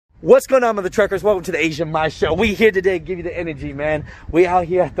What's going on with the truckers? Welcome to the Asian Mind Show. We here today to give you the energy, man. We out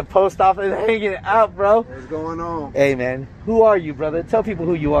here at the post office hanging out, bro. What's going on? Hey, man. Who are you, brother? Tell people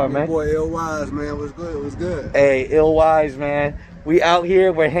who you are, man. Boy, Ill Wise, man. What's good? What's good? Hey, Ill Wise, man. We out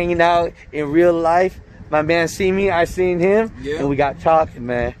here. We're hanging out in real life. My man see me. I seen him. Yeah. And we got talking,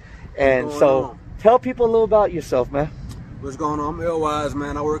 man. And so, tell people a little about yourself, man. What's going on? I'm Ill Wise,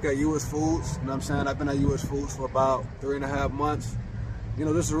 man. I work at US Foods. You know what I'm saying? I've been at US Foods for about 3.5 months. You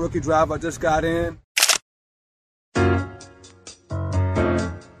know, this is a rookie driver. I just got in. You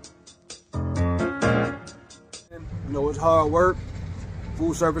know, it's hard work.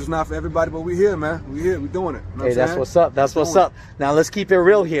 Food service not for everybody, but we here, man. We here. We doing it. You know hey, that's what's up. That's what's up. Now, let's keep it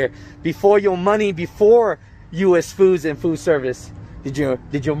real here. Before your money, before US Foods and food service, did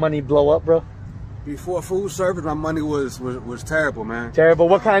your money blow up, bro? Before food service, my money was terrible, man. Terrible.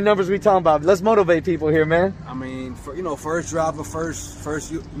 What kind of numbers we talking about? Let's motivate people here, man. I mean, first driver, first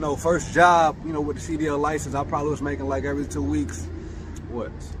job, with the CDL license, I probably was making like every 2 weeks,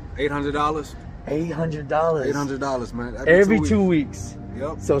 what, $800? $800. $800, man. Every 2 weeks.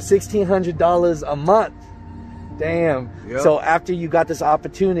 Yep. So $1,600 a month. Damn. Yep. So after you got this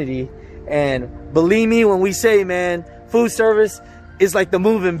opportunity, and believe me when we say, man, food service, it's like the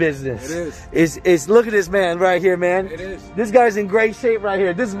moving business. It is. It's look at this man right here, man. It is. This guy's in great shape right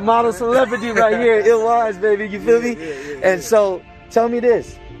here. This model celebrity right here, Ill Wise, baby. You feel me? Yeah. And so, tell me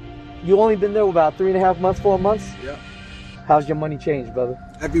this. You only been there about 3.5 months, 4 months? Yeah. How's your money changed, brother?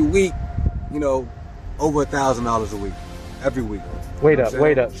 Every week, over $1,000 a week. Every week. Wait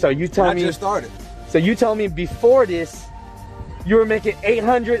up. So you tell me. I just started. So you tell me before this, you were making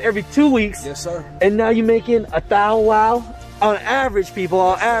 $800 every 2 weeks. Yes, sir. And now you're making $1,000, wow. On average, people,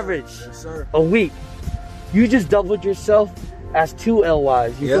 on average, yes, sir, a week. You just doubled yourself as 2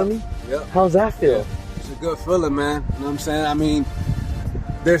 LYs. You feel me? Yep. How's that feel? Yeah. It's a good feeling, man. You know what I'm saying? I mean,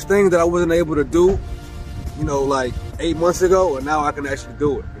 there's things that I wasn't able to do, like 8 months ago, and now I can actually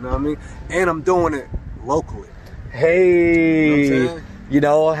do it. You know what I mean? And I'm doing it locally. Hey.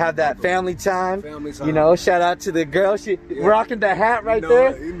 Have that family time. Shout out to the girl. She rocking the hat right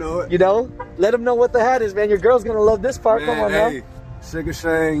there. You know it. Let them know what the hat is, man. Your girl's gonna love this part. Man, come on hey, now. Sugar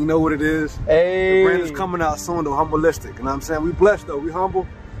Shane, you know what it is. Hey. The brand is coming out soon, though. Humbleistic. You know what I'm saying? We blessed, though. We humble.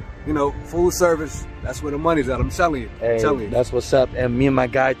 Food service, that's where the money's at. I'm telling you. Hey, that's what's up. And me and my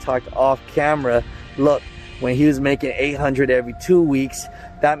guy talked off camera. Look, when he was making $800 every 2 weeks,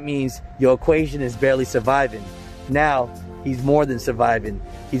 that means your equation is barely surviving. Now, he's more than surviving.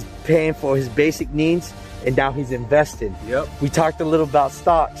 He's paying for his basic needs, and now he's investing. Yep. We talked a little about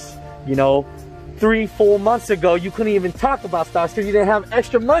stocks. 3-4 months ago, you couldn't even talk about stocks because you didn't have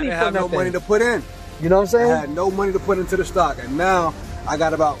extra money for nothing. I had no money to put in. You know what I'm saying? I had no money to put into the stock, and now I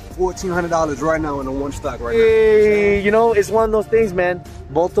got about $1,400 right now in the one stock right now. Hey, it's one of those things, man.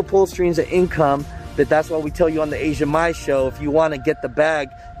 Multiple streams of income. That's why we tell you on the Asian Mind Show, if you want to get the bag,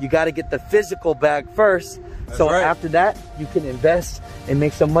 you got to get the physical bag first. So after that, you can invest and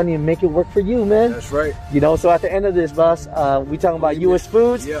make some money and make it work for you, man. That's right. So at the end of this, boss, we talking about US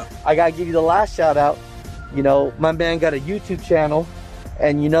Foods. Yeah. I got to give you the last shout out. My man got a YouTube channel,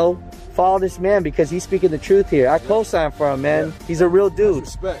 and follow this man because he's speaking the truth here. I co-sign for him, man. Yeah. He's a real dude.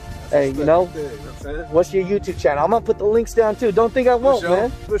 That's respect. Hey, what's your YouTube channel? I'm gonna put the links down too. Don't think I won't,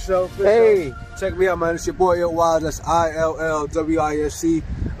 man. For sure. Hey. Check me out, man. It's your boy Ill Wise. That's ILLWISC.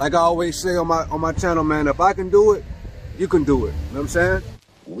 Like I always say on my channel, man, if I can do it, you can do it. You know what I'm saying?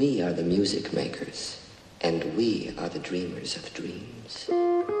 We are the music makers, and we are the dreamers of dreams.